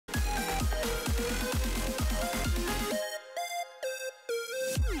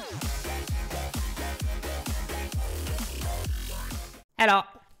Hello.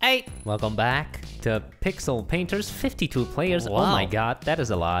 Hey. Welcome back to Pixel Painters 52 players. Wow. Oh my god, that is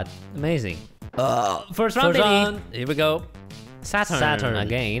a lot. Amazing. First round, First baby. round. Here we go. Saturn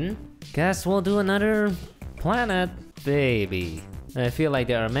again. Guess we'll do another planet, baby. I feel like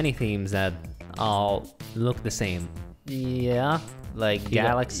there are many themes that all look the same. Yeah, like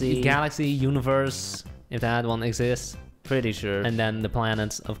galaxy. Galaxy, universe, if that one exists. Pretty sure. And then the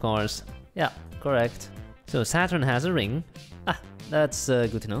planets, of course. Yeah, correct. So Saturn has a ring. That's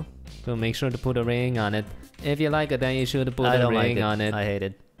good to know. So make sure to put a ring on it. If you like it, then you should put I a don't ring like it. on it. I hate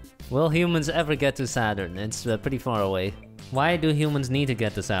it. Will humans ever get to Saturn? It's pretty far away. Why do humans need to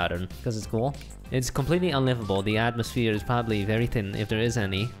get to Saturn? Because it's cool. It's completely unlivable. The atmosphere is probably very thin, if there is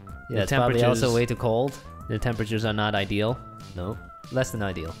any. Yeah, it's probably also way too cold. The temperatures are not ideal. No, less than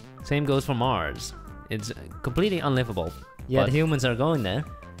ideal. Same goes for Mars. It's completely unlivable. Yet But humans are going there.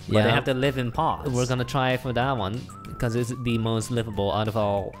 But they have to live in pods. we're gonna try for that one, because it's the most livable out of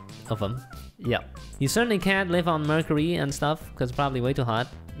all of them. Yeah, You certainly can't live on Mercury and stuff, because it's probably way too hot.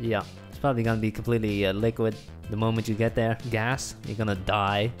 yeah. It's probably gonna be completely liquid the moment you get there. Gas. You're gonna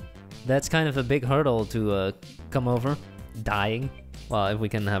die. That's kind of a big hurdle to come over. Dying. Well, if we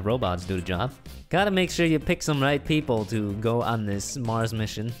can have robots do the job. Gotta make sure you pick some right people to go on this Mars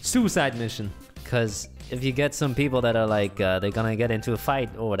mission. Suicide mission. Because if you get some people that are like, they're gonna get into a fight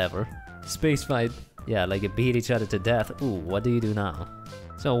or whatever. Space fight. Yeah, like you beat each other to death. Ooh, what do you do now?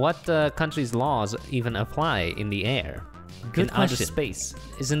 So what country's laws even apply in the air? Good in outer question. space?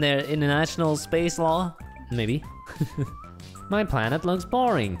 Isn't there international space law? Maybe. My planet looks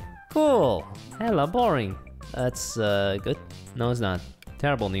boring. Cool. Hella boring. That's good. No, it's not.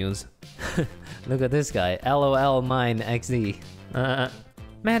 Terrible news. Look at this guy. LOL mine XD.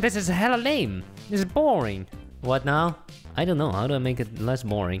 Man, this is hella lame. This is boring. What now? I don't know. How do I make it less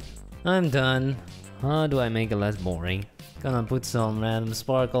boring? I'm done. How do I make it less boring? Gonna put some random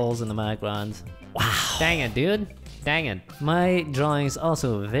sparkles in the background. Wow. Dang it, dude. Dang it. My drawing's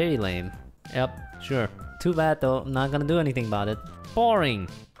also very lame. Yep, sure. Too bad though, I'm not gonna do anything about it. Boring.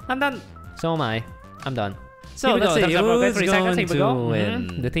 I'm done. So am I. I'm done. So Here we let's go. see Thumbs up real quick, who's 3 seconds. going Here we to go.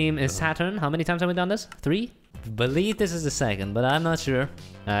 win. The theme is Saturn. How many times have we done this? 3? Believe this is the second, but I'm not sure.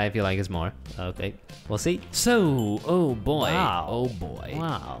 I feel like it's more. Okay, we'll see. So, oh boy. Wow. Oh boy.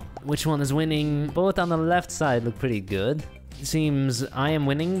 Wow. Which one is winning? Both on the left side look pretty good. Seems I am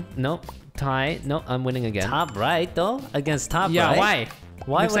winning. Nope. Tie. Nope, I'm winning again. Top right though? Against top Yeah, right? why?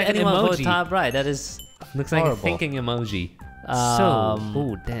 Why Looks would like an anyone vote emoji. top right? That is Looks like horrible. a thinking emoji. Um,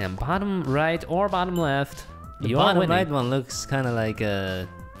 oh damn. Bottom right or bottom left. The You're bottom winning. right one looks kind of like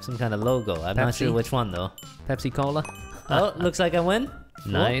some kind of logo. I'm not Pepsi? sure which one though. Pepsi Cola. Oh, looks like I win.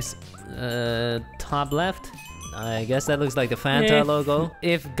 Nice. Top left. I guess that looks like the Fanta logo.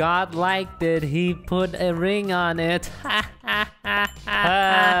 If God liked it, he put a ring on it.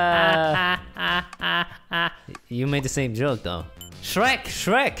 You made the same joke though. Shrek!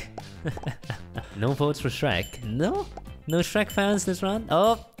 Shrek! No votes for Shrek. No? No Shrek fans this round?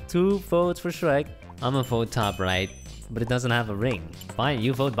 Oh, 2 votes for Shrek. I'm gonna vote top right. But it doesn't have a ring. Fine,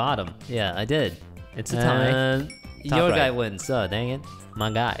 you vote bottom. Yeah, I did. It's a tie. Top Your right. guy wins, so dang it. My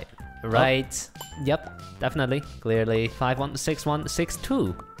guy. Right. Yep, definitely. Clearly. 5-1, 6-1,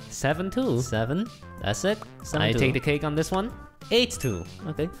 6-2, 7-2. 7. That's it. 7 I 2. take the cake on this one. 8-2.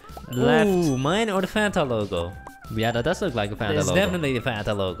 Okay. Left. Ooh, mine or the Fanta logo? Yeah, that does look like a Fanta It's logo. definitely the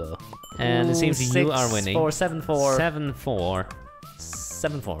Fanta logo. And it seems you are winning. 6-4, 7-4. 7-4.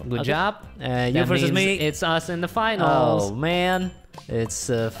 7-4. Good Okay. job. You That versus means me. It's us in the finals. Oh man, it's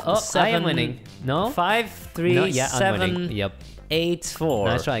Oh, 7, I am winning. No? 5, 3, No, yeah, I'm 7, winning. Yep. 8, 4.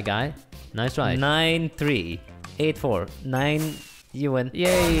 Nice try, guy. Nice try. 9, 3, 8, 4, 9. You win.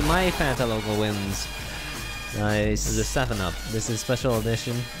 Yay, my Fanta logo wins. Nice. This is a 7-up. This is special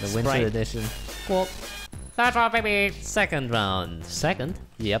edition, the Sprite. winter edition. Cool. That's all, baby. Second round. Second?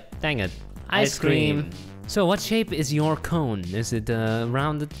 Yep. Dang it. Ice cream. So what shape is your cone? Is it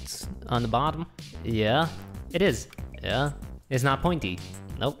rounded on the bottom? Yeah. It is. Yeah. It's not pointy.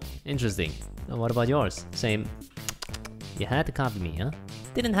 Nope. Interesting. And what about yours? Same. You had to copy me, huh?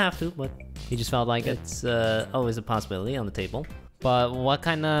 Didn't have to, but You just felt like it. it's always a possibility on the table. But what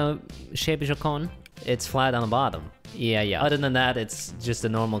kind of shape is your cone? It's flat on the bottom. Yeah, yeah. Other than that, it's just a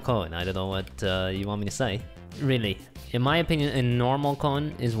normal cone. I don't know what you want me to say. Really. In my opinion, a normal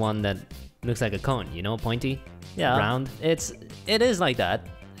cone is one that looks like a cone, you know, pointy, Yeah. round. It is like that,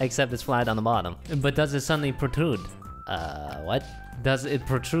 except it's flat on the bottom. But does it suddenly protrude? What? Does it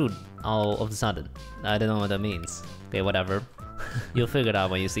protrude all of a sudden? I don't know what that means. Okay, whatever. You'll figure it out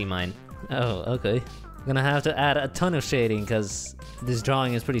when you see mine. Oh, okay. I'm gonna have to add a ton of shading because this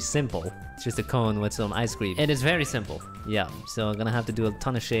drawing is pretty simple. It's just a cone with some ice cream. It is very simple. Yeah, so I'm gonna have to do a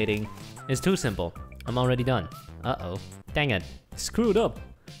ton of shading. It's too simple. I'm already done. Uh-oh. Dang it. Screwed up.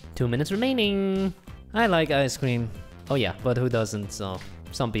 2 minutes remaining. I like ice cream, Oh yeah, but who doesn't, so...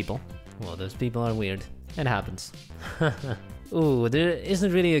 some people. Well, those people are weird. It happens. Ooh, there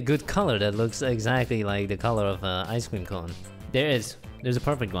isn't really a good color that looks exactly like the color of an ice cream cone. There is. There's a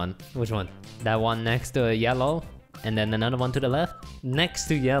perfect one. Which one? That one next to yellow, and then another one to the left. Next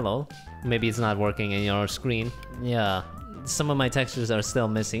to yellow. Maybe it's not working in your screen. Yeah, some of my textures are still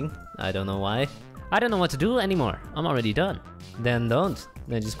missing. I don't know why. I don't know what to do anymore. I'm already done. Then don't.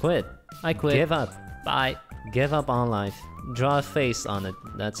 Then just quit. I quit. Give up. Bye. Give up on life. Draw a face on it.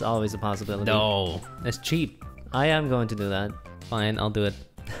 That's always a possibility. No, that's cheap. I am going to do that. Fine, I'll do it.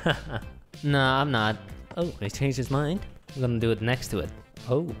 Nah, I'm not. Oh, he changed his mind? I'm gonna do it next to it.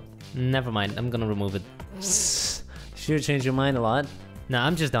 Oh. Never mind, I'm gonna remove it. Sure changed your mind a lot. Nah,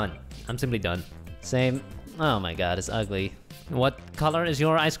 I'm just done. I'm simply done. Same. Oh my god, it's ugly. What color is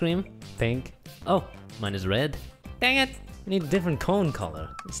your ice cream? Pink. Oh, mine is red. Dang it. I need a different cone color.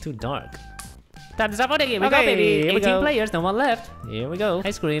 It's too dark. Time to stop playing. Here we Okay, go, baby. here we 18 go. players, no one left. Here we go.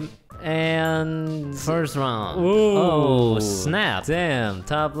 Ice cream. And... First round. Ooh. Oh, snap. Damn,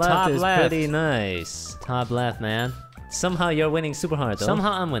 top left Top is left. pretty nice. Top left, man. Somehow you're winning super hard though.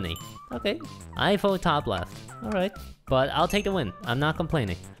 Somehow I'm winning. Okay, I vote top left. alright. But I'll take the win. I'm not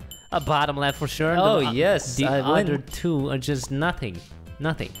complaining. A bottom left for sure. Oh, The- yes, The I win. other two are just nothing.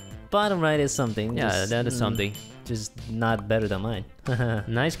 Nothing. Bottom right is something. Yeah, just, that is something. Just not better than mine.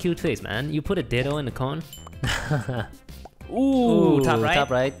 Nice cute face, man. You put a ditto in the cone. Ooh, top right. Top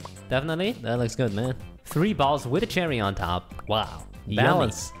right. Definitely. That looks good, man. 3 balls with a cherry on top. Wow.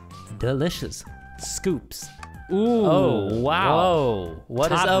 Balance. Yummy. Delicious. Scoops. Ooh. Oh, wow. Whoa.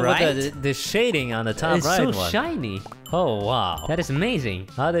 What is Top up right? with the shading on the top It's right so one? shiny. Oh, wow. That is amazing.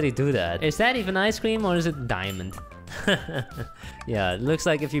 How did he do that? Is that even ice cream or is it diamond? Yeah, it looks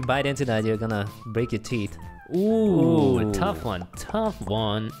like if you bite into that, you're gonna break your teeth. Ooh, tough one. Tough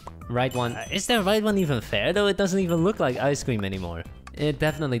one. Right one. Is the right one even fair though? It doesn't even look like ice cream anymore. It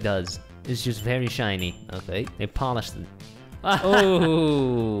definitely does. It's just very shiny. Okay. They polished it.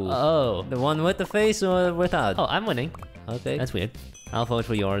 Oh. Oh. The one with the face or without? Oh, I'm winning. Okay. That's weird. I'll vote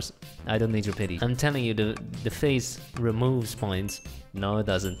for yours. I don't need your pity. I'm telling you, the face removes points. No, it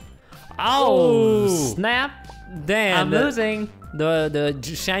doesn't. Oh, Ooh. snap! Damn. I'm losing. The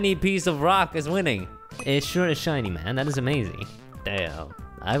shiny piece of rock is winning. It sure is shiny, man. That is amazing. Damn.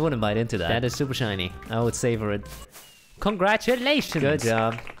 I wouldn't bite into that. That is super shiny. I would savor it. Congratulations! Good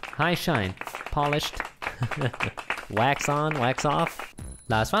job. High shine. Polished. Wax on, wax off.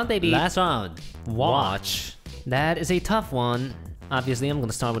 Last round, baby. Last round. Watch. That is a tough one. Obviously, I'm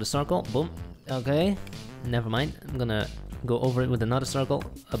gonna start with a circle. Boom. Okay. Never mind. I'm gonna go over it with another circle.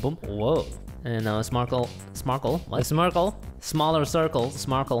 Boom. Whoa. And now a smarkle. Smarkle? What? A smirkle. Smaller circle.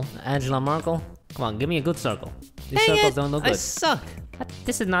 Smarkle. Angela Merkel. Come on, give me a good circle. These Dang circles it, don't look I good. suck. What?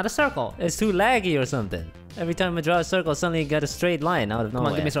 This is not a circle. It's too laggy or something. Every time I draw a circle, suddenly you get a straight line out of Come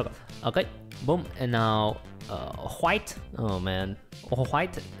nowhere. on, give me a circle. Okay. Boom. And now white. Oh man. Oh,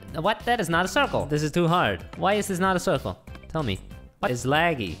 white. What? That is not a circle. This is too hard. Why is this not a circle? Tell me. What? It's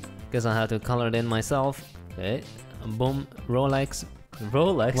laggy. Guess I'll have to color it in myself. Okay. Boom. Rolex.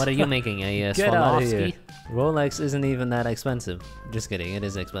 Rolex. What are you making? A Get out of here. Swarovski? Rolex isn't even that expensive. Just kidding, it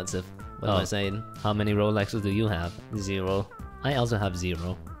is expensive. What am I Oh. saying? How many Rolexes do you have? 0. I also have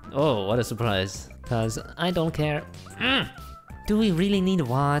 0. Oh, what a surprise. Cause I don't care. Do we really need a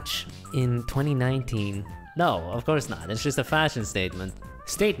watch in 2019? No, of course not. It's just a fashion statement.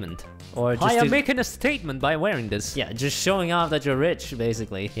 Statement. Or just I am to- making a statement by wearing this. yeah, just showing off that you're rich,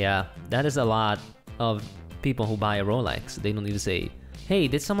 basically. Yeah, that is a lot of people who buy a Rolex. They don't need to say, hey,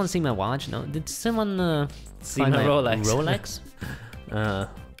 did someone see my watch? No, did someone See find my Rolex. Rolex?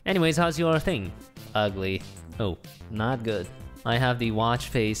 Anyways, how's your thing? Ugly. Oh, Not good. I have the watch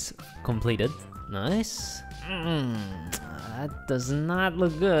face completed. Nice. That does not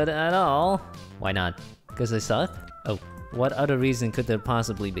look good at all. Why not? Because I suck? Oh, What other reason could there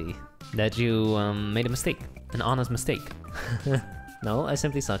possibly be? that you made a mistake. An honest mistake. No, I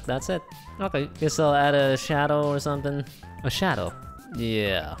simply suck. That's it. Okay. Guess I'll add a shadow or something. A shadow.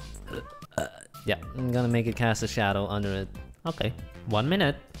 Yeah. Yeah, I'm gonna make it cast a shadow under it. Okay. 1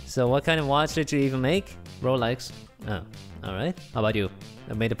 minute. So what kind of watch did you even make? Rolex. Oh, alright. How about you?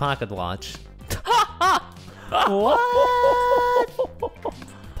 I made a pocket watch. What?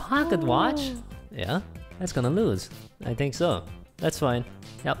 Pocket watch? Yeah, That's gonna lose. I think so. That's fine.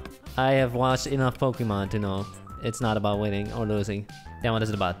 Yep. I have watched enough Pokemon to know it's not about winning or losing. Then what is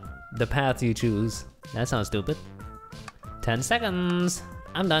it about? The path you choose. That sounds stupid. 10 seconds.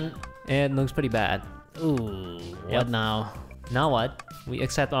 I'm done. It looks pretty bad. Ooh, Yep. what now? Now what? We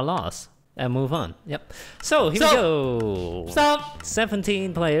accept our loss. And move on. Yep. So, here we go. Stop!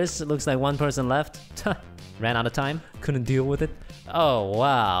 17 players. It looks like one person left. Ran out of time. Couldn't deal with it. Oh,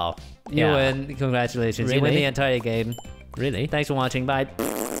 wow. You Yeah. win. Congratulations. You win Really? the entire game. Really? Thanks for watching. Bye.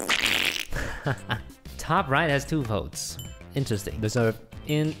 Top right has 2 votes. Interesting. Deserve.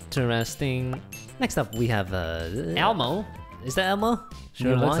 Interesting. Next up, we have Elmo. Is that Elmo?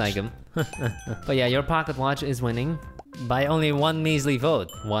 Sure looks watch? like him. But yeah, your pocket watch is winning. By only one measly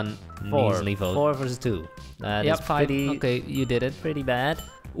vote. 1 Four. measly vote. 4 versus 2. That Yep, is 5. pretty, Okay, you did it. pretty bad.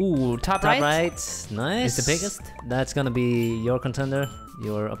 Ooh, top Top right. right. Nice. Is the biggest. That's gonna be your contender,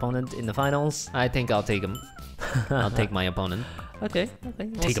 your opponent in the finals. I think I'll take him. I'll take my opponent. Okay. Okay.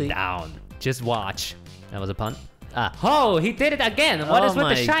 We'll Take see. him down. Just watch. That was a punt. Ah. Oh, he did it again. What is with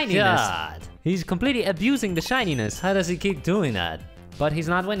the shininess? God. He's completely abusing the shininess. How does he keep doing that? But he's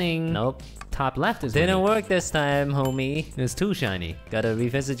not winning. Nope. Top left is Didn't winning. work this time, homie. It's too shiny. Gotta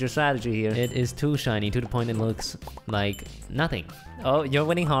revisit your strategy here. It is too shiny to the point it looks like nothing. Oh, you're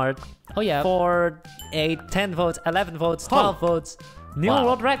winning hard. Oh yeah. 4, 8, 10 votes, 11 votes, 12 votes. New Wow.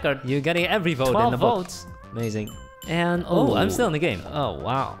 world record. You're getting every vote in 12 the book. votes. Amazing. And Oh, I'm still in the game. Oh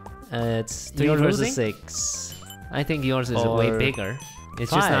wow. It's 3 You're versus losing? 6. I think yours is way Or bigger.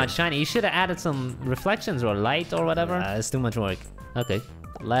 It's just 5. not shiny. You should have added some reflections or light or whatever. It's too much work. Okay.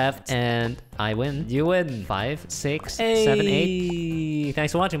 Left. And I win. You win. 5, 6, Hey. 7, 8.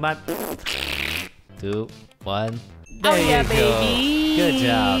 Thanks for watching. Bye. 2, 1. Oh There yeah, you go. baby. Good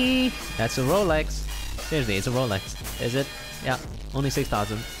job. That's a Rolex. Seriously, it's a Rolex. Is it? Yeah, only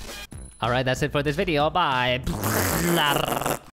 6,000. Alright, that's it for this video. Bye.